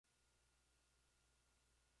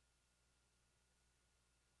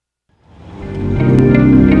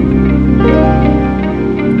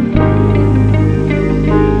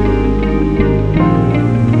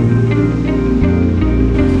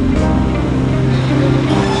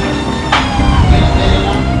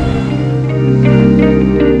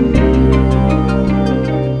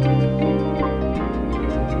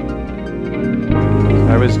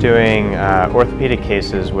orthopedic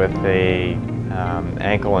cases with a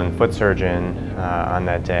ankle and foot surgeon on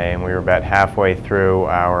that day, and we were about halfway through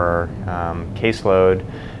our caseload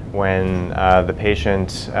when the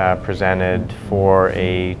patient presented for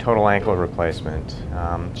a total ankle replacement.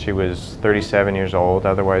 She was 37 years old,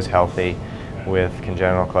 otherwise healthy, with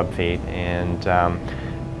congenital club feet, and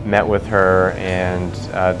met with her and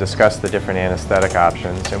discussed the different anesthetic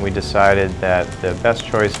options, and we decided that the best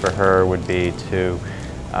choice for her would be to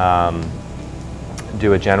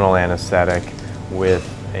do a general anesthetic with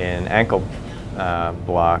an ankle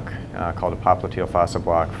block called a popliteal fossa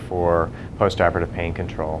block for postoperative pain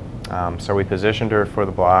control. So we positioned her for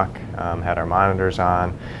the block, had our monitors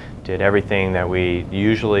on, did everything that we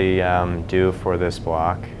usually do for this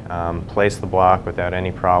block, placed the block without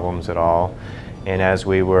any problems at all. And as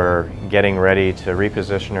we were getting ready to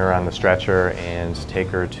reposition her on the stretcher and take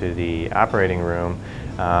her to the operating room,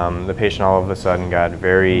 the patient all of a sudden got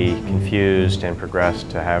very confused and progressed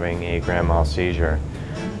to having a grand mal seizure.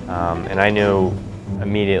 And I knew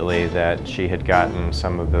immediately that she had gotten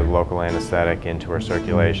some of the local anesthetic into her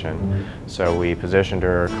circulation. So we positioned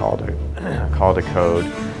her, called a code,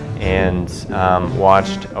 and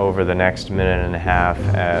watched over the next minute and a half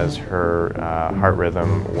as her heart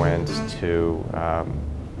rhythm went to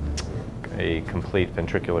a complete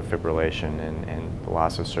ventricular fibrillation and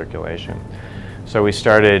loss of circulation. So we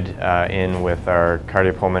started in with our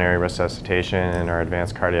cardiopulmonary resuscitation and our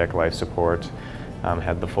advanced cardiac life support.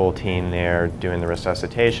 Had the full team there doing the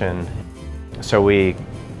resuscitation. So we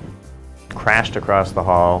crashed across the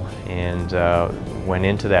hall and went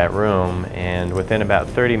into that room, and within about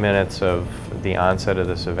 30 minutes of the onset of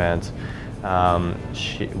this event,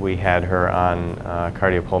 we had her on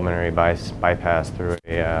cardiopulmonary bypass through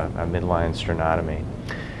a midline sternotomy.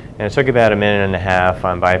 And it took about a minute and a half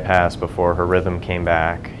on bypass before her rhythm came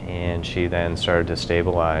back and she then started to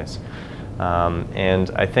stabilize.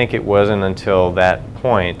 And I think it wasn't until that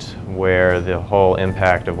point where the whole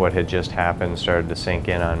impact of what had just happened started to sink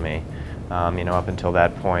in on me. You know, up until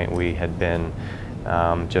that point we had been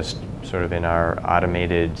just sort of in our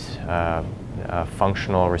automated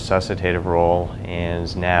functional resuscitative role,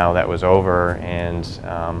 and now that was over, and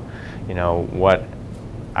you know, what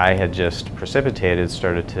I had just precipitated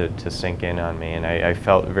started to sink in on me, and I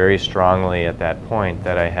felt very strongly at that point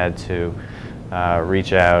that I had to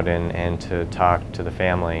reach out and to talk to the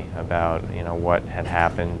family about, you know, what had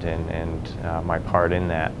happened and my part in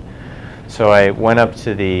that. So I went up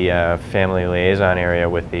to the family liaison area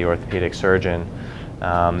with the orthopedic surgeon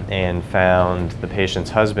and found the patient's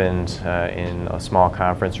husband in a small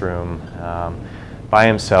conference room by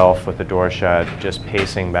himself with the door shut, just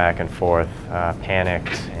pacing back and forth,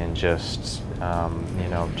 panicked and just, you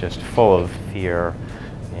know, just full of fear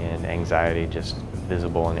and anxiety, just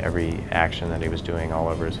visible in every action that he was doing all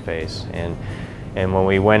over his face. And when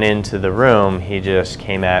we went into the room, he just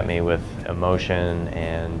came at me with emotion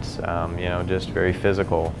and, you know, just very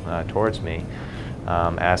physical towards me,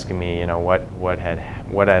 asking me, you know, what had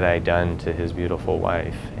I done to his beautiful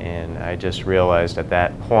wife. And I just realized at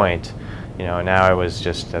that point, you know, now I was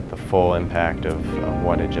just at the full impact of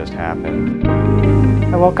what had just happened.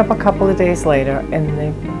 I woke up a couple of days later in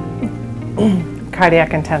the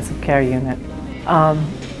cardiac intensive care unit.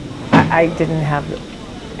 I didn't have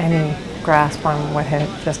any grasp on what had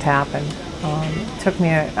just happened. It took me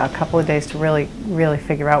a couple of days to really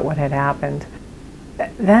figure out what had happened.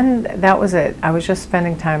 Then that was it. I was just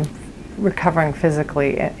spending time recovering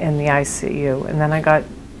physically in the ICU, and then I got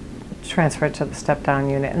transferred to the step-down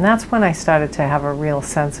unit, and that's when I started to have a real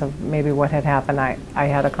sense of maybe what had happened. I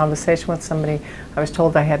had a conversation with somebody. I was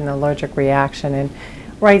told I had an allergic reaction, and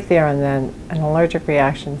right there and then an allergic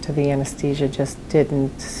reaction to the anesthesia just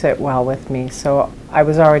didn't sit well with me, so I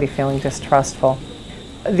was already feeling distrustful.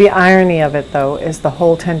 The irony of it, though, is the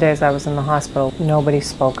whole 10 days I was in the hospital, nobody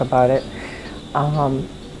spoke about it.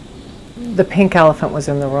 The pink elephant was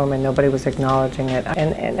in the room and nobody was acknowledging it.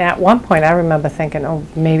 And at one point I remember thinking, oh,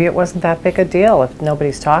 maybe it wasn't that big a deal if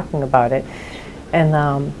nobody's talking about it. And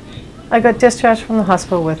I got discharged from the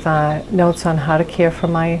hospital with notes on how to care for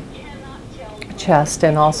my chest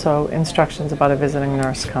and also instructions about a visiting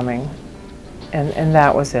nurse coming. And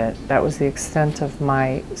that was it. That was the extent of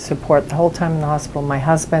my support the whole time in the hospital. My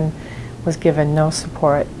husband was given no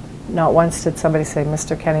support. Not once did somebody say,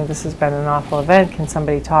 Mr. Kenny, this has been an awful event. Can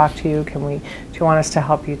somebody talk to you? Do you want us to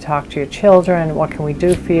help you talk to your children? What can we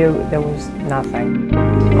do for you? There was nothing.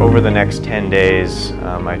 Over the next 10 days,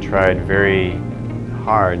 I tried very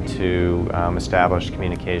hard to establish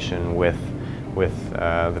communication with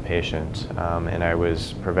the patient, and I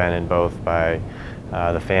was prevented both by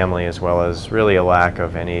the family, as well as really a lack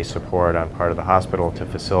of any support on part of the hospital to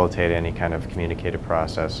facilitate any kind of communicative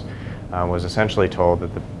process. Was essentially told that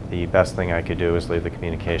the best thing I could do was leave the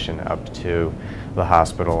communication up to the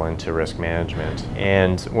hospital and to risk management.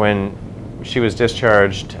 And when she was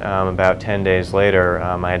discharged about 10 days later,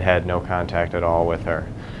 I had had no contact at all with her.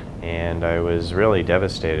 And I was really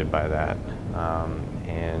devastated by that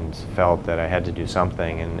and felt that I had to do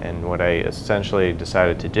something. And what I essentially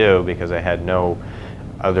decided to do, because I had no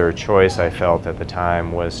other choice I felt at the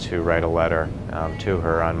time, was to write a letter to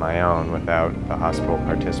her on my own without the hospital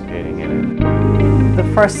participating in it. The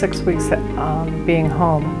first 6 weeks being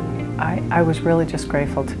home, I was really just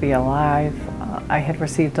grateful to be alive. I had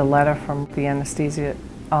received a letter from the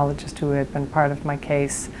anesthesiologist who had been part of my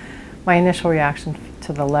case. My initial reaction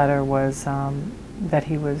to the letter was that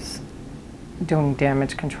he was doing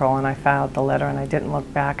damage control, and I filed the letter and I didn't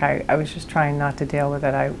look back. I was just trying not to deal with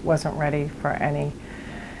it. I wasn't ready for any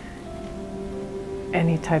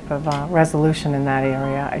type of resolution in that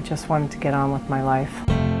area. I just wanted to get on with my life.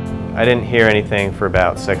 I didn't hear anything for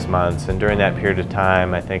about 6 months, and during that period of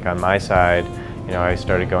time, I think on my side, I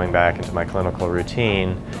started going back into my clinical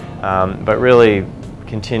routine, but really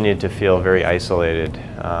continued to feel very isolated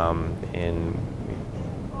in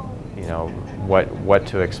what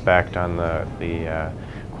to expect on the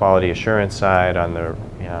quality assurance side, on the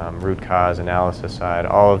root cause analysis side.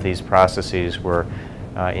 All of these processes were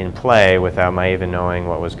in play without my even knowing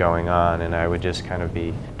what was going on, and I would just kind of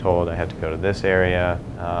be told I had to go to this area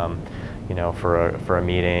for a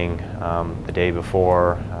meeting the day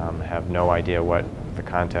before, have no idea what the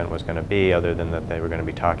content was going to be, other than that they were going to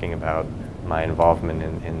be talking about my involvement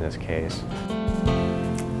in this case.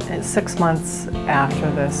 6 months after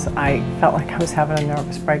this, I felt like I was having a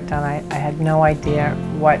nervous breakdown. I had no idea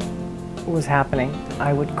what was happening.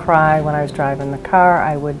 I would cry when I was driving the car.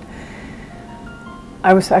 I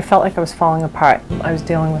felt like I was falling apart. I was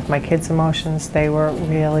dealing with my kids' emotions. They were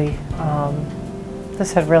really,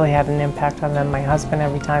 this had really had an impact on them. My husband,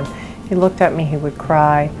 every time he looked at me, he would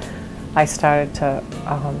cry. I started to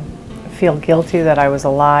feel guilty that I was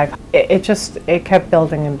alive. It kept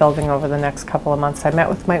building and building over the next couple of months. I met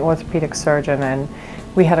with my orthopedic surgeon and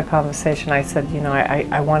we had a conversation. I said,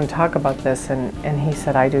 I want to talk about this, and he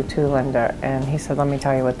said, I do too, Linda. And he said, let me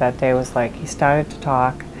tell you what that day was like. He started to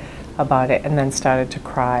talk about it and then started to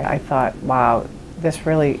cry. I thought, wow, this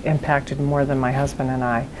really impacted more than my husband and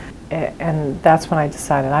I. And that's when I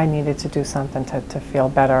decided I needed to do something to feel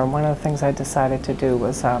better. And one of the things I decided to do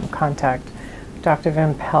was contact Dr.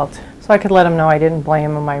 Vim Pelt, so I could let him know I didn't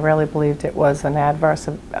blame him. I really believed it was an adverse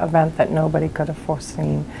event that nobody could have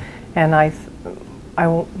foreseen. And I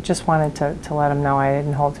just wanted to let him know I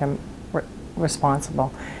didn't hold him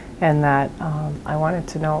responsible, and that I wanted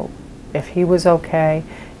to know if he was okay.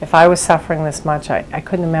 If I was suffering this much, I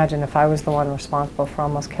couldn't imagine if I was the one responsible for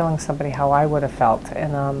almost killing somebody, how I would have felt.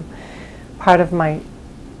 And part of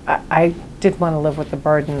I did want to live with the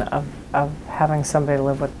burden of having somebody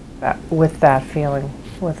live with that feeling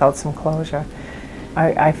without some closure.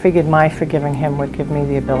 I figured my forgiving him would give me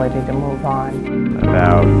the ability to move on.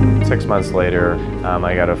 About 6 months later,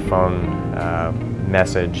 I got a phone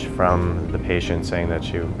message from the patient saying that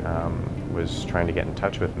she was trying to get in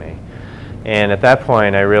touch with me. And at that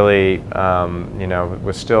point, I really,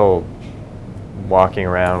 was still walking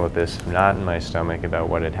around with this knot in my stomach about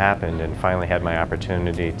what had happened, and finally had my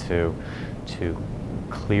opportunity to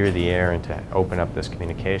clear the air and to open up this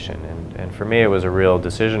communication. And for me, it was a real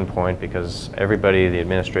decision point, because everybody, the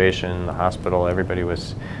administration, the hospital, everybody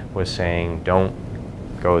was saying, don't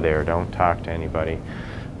go there, don't talk to anybody,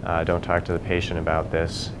 don't talk to the patient about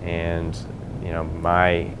this. And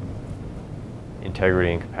my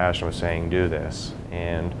integrity and compassion was saying, do this.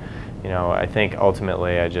 And I think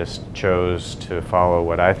ultimately I just chose to follow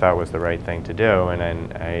what I thought was the right thing to do, and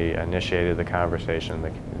I initiated the conversation,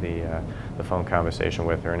 the phone conversation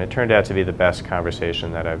with her, and it turned out to be the best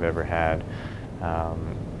conversation that I've ever had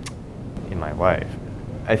in my life.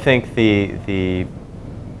 I think the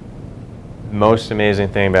most amazing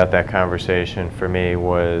thing about that conversation for me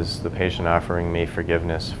was the patient offering me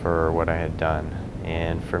forgiveness for what I had done.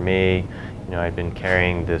 And for me, I'd been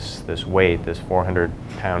carrying this weight, this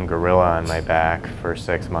 400-pound gorilla on my back for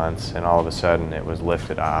 6 months, and all of a sudden it was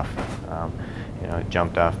lifted off. It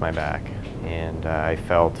jumped off my back, and I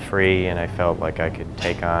felt free, and I felt like I could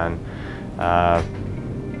take on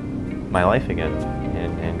my life again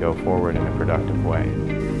and go forward in a productive way.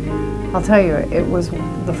 I'll tell you,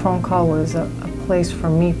 the phone call was a place for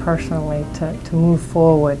me personally to move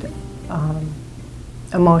forward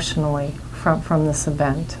emotionally from this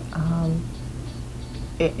event.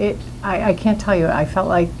 I can't tell you, I felt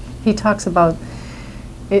like he talks about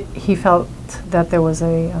he felt that there was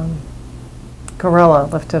a gorilla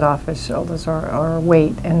lifted off his shoulders, or a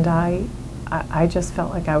weight, and I just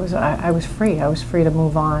felt like I was free. I was free to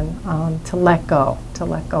move on, to let go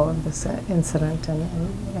of this incident,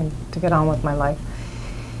 and to get on with my life.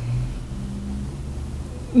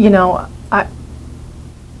 You know,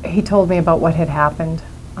 he told me about what had happened.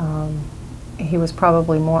 He was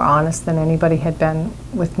probably more honest than anybody had been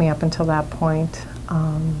with me up until that point.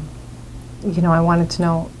 You know, I wanted to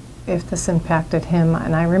know if this impacted him,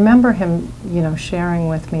 and I remember him, you know, sharing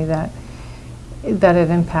with me that it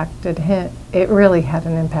impacted him. It really had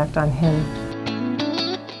an impact on him.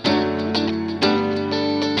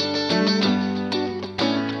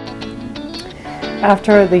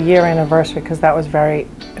 After the year anniversary, because that was very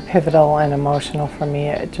pivotal and emotional for me,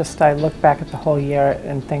 I look back at the whole year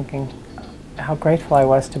and thinking how grateful I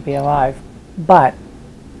was to be alive. But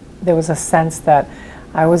there was a sense that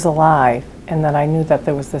I was alive, and that I knew that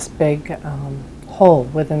there was this big hole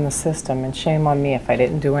within the system, and shame on me if I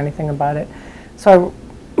didn't do anything about it. So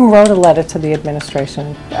I wrote a letter to the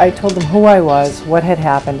administration. I told them who I was, what had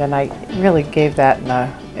happened, and I really gave that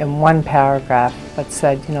in one paragraph, but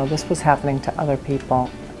said, you know, this was happening to other people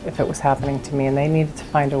if it was happening to me, and they needed to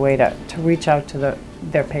find a way to reach out to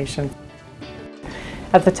their patients.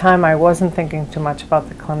 At the time, I wasn't thinking too much about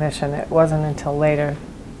the clinician. It wasn't until later,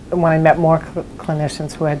 when I met more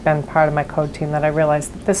clinicians who had been part of my code team, that I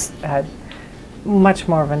realized that this had much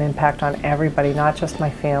more of an impact on everybody, not just my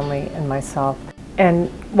family and myself. And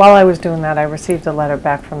while I was doing that, I received a letter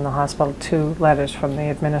back from the hospital, 2 letters from the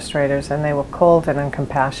administrators, and they were cold and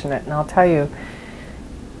uncompassionate. And I'll tell you,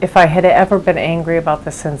 if I had ever been angry about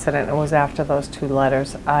this incident, it was after those 2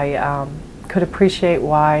 letters. I could appreciate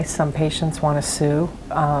why some patients want to sue,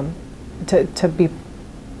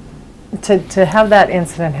 to have that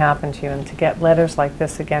incident happen to you, and to get letters like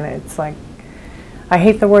this again. It's like, I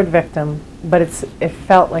hate the word victim, but it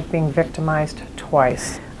felt like being victimized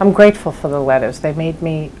twice. I'm grateful for the letters. They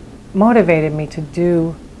motivated me to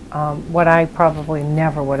do what I probably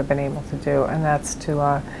never would have been able to do, and that's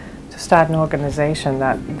to start an organization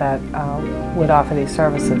that would offer these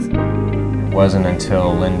services. It wasn't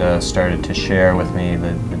until Linda started to share with me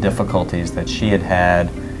the difficulties that she had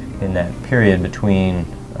in that period between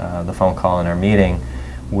the phone call and our meeting,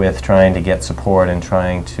 with trying to get support and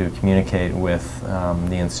trying to communicate with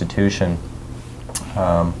the institution.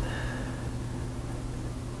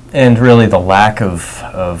 And really the lack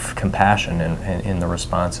of compassion in the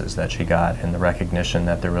responses that she got, and the recognition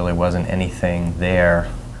that there really wasn't anything there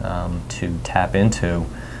to tap into,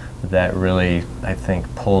 that really, I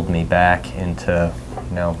think, pulled me back into,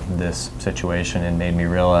 you know, this situation, and made me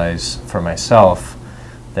realize for myself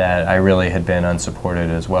that I really had been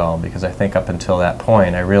unsupported as well. Because I think up until that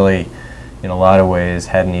point, I really, in a lot of ways,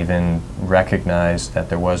 hadn't even recognized that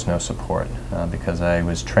there was no support, because I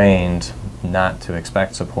was trained not to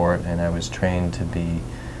expect support, and I was trained to be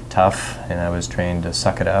tough, and I was trained to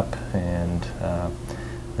suck it up, and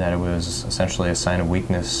that it was essentially a sign of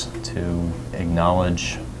weakness to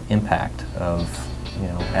acknowledge impact of, you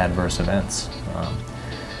know, adverse events.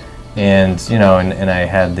 And, you know, and I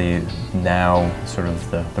had the now sort of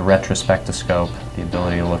the retrospectoscope, the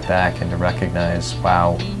ability to look back and to recognize,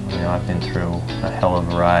 wow, you know, I've been through a hell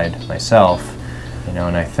of a ride myself, you know,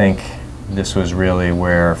 and I think this was really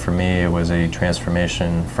where, for me, it was a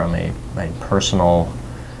transformation from a personal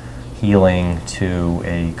healing to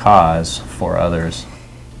a cause for others.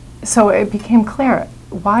 So it became clear,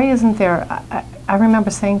 why isn't there, I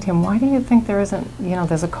remember saying to him, why do you think there isn't, you know,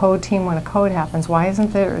 there's a code team when a code happens, why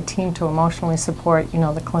isn't there a team to emotionally support, you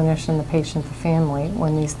know, the clinician, the patient, the family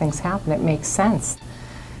when these things happen? It makes sense.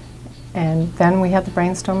 And then we had the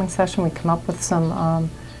brainstorming session. We come up with some,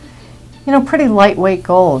 you know, pretty lightweight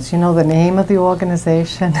goals. You know, the name of the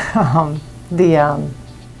organization, the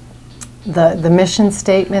mission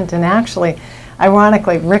statement, and actually,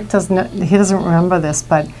 ironically, Rick doesn't remember this,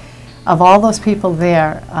 but of all those people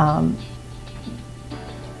there,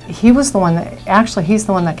 he was the one that, actually, he's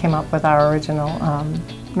the one that came up with our original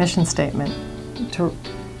mission statement.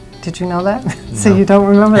 Did you know that? No. So you don't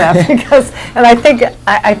remember that? Because, and I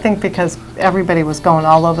think because everybody was going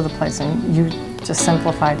all over the place, and you just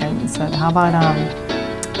simplified it and said, how about,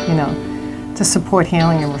 you know, to support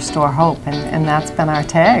healing and restore hope, and that's been our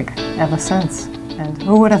tag ever since. And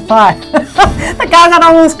who would have thought? The guy that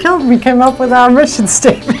almost killed me came up with our mission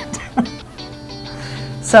statement.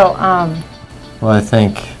 So, well, I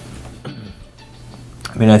think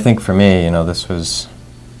for me, you know, this was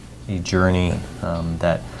a journey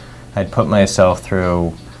that I'd put myself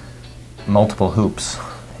through multiple hoops,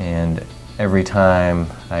 and every time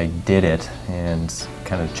I did it and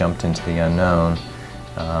kind of jumped into the unknown,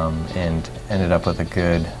 and ended up with a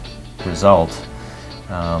good result,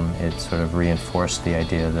 it sort of reinforced the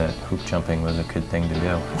idea that hoop jumping was a good thing to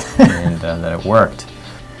do and that it worked.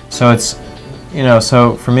 So it's, you know,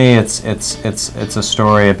 so for me it's a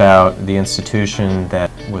story about the institution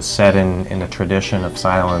that was set in a tradition of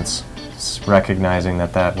silence, recognizing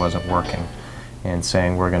that that wasn't working and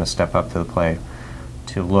saying we're going to step up to the plate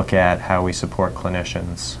to look at how we support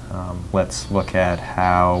clinicians. Let's look at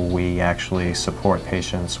how we actually support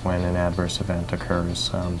patients when an adverse event occurs,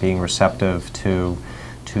 being receptive to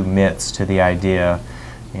MITSS, to the idea,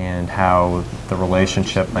 and how the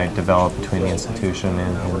relationship might develop between the institution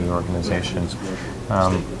and the organization.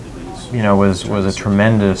 You know, was a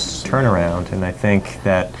tremendous turnaround, and I think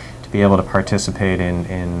that to be able to participate in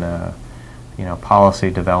you know, policy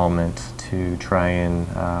development to try and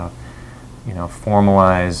you know,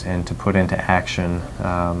 formalize and to put into action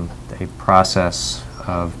a process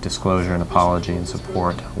of disclosure and apology and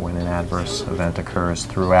support when an adverse event occurs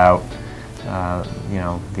throughout you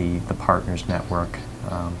know, the partners network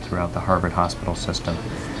throughout the Harvard hospital system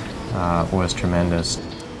was tremendous.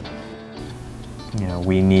 You know,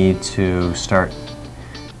 we need to start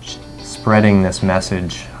spreading this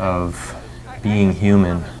message of being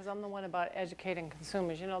human. I'm the one about educating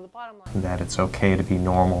consumers. You know, the bottom line. That it's okay to be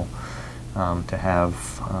normal, to have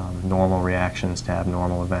normal reactions, to have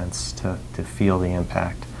normal events, to feel the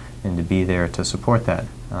impact, and to be there to support that.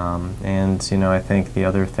 And you know, I think the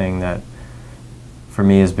other thing that for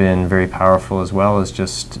me has been very powerful as well is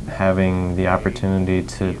just having the opportunity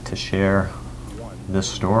to share this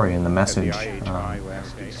story and the message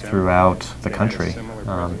throughout the country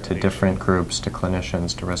to different groups, to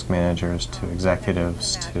clinicians, to risk managers, to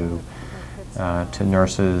executives, to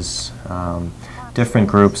nurses, different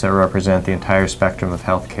groups that represent the entire spectrum of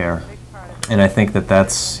healthcare. And I think that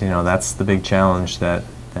that's, you know, that's the big challenge that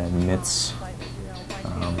MITSS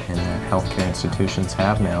and that healthcare institutions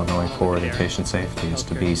have now going forward in patient safety, is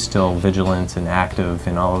to be still vigilant and active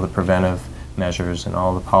in all of the preventive measures and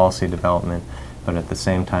all the policy development, but at the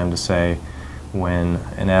same time to say, when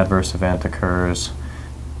an adverse event occurs,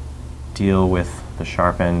 deal with the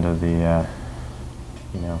sharp end of the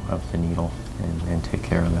you know, of the needle and take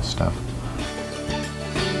care of this stuff.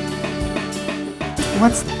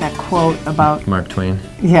 What's that quote about? Mark Twain.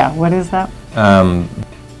 Yeah, what is that?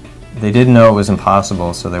 They didn't know it was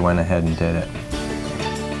impossible, so they went ahead and did it.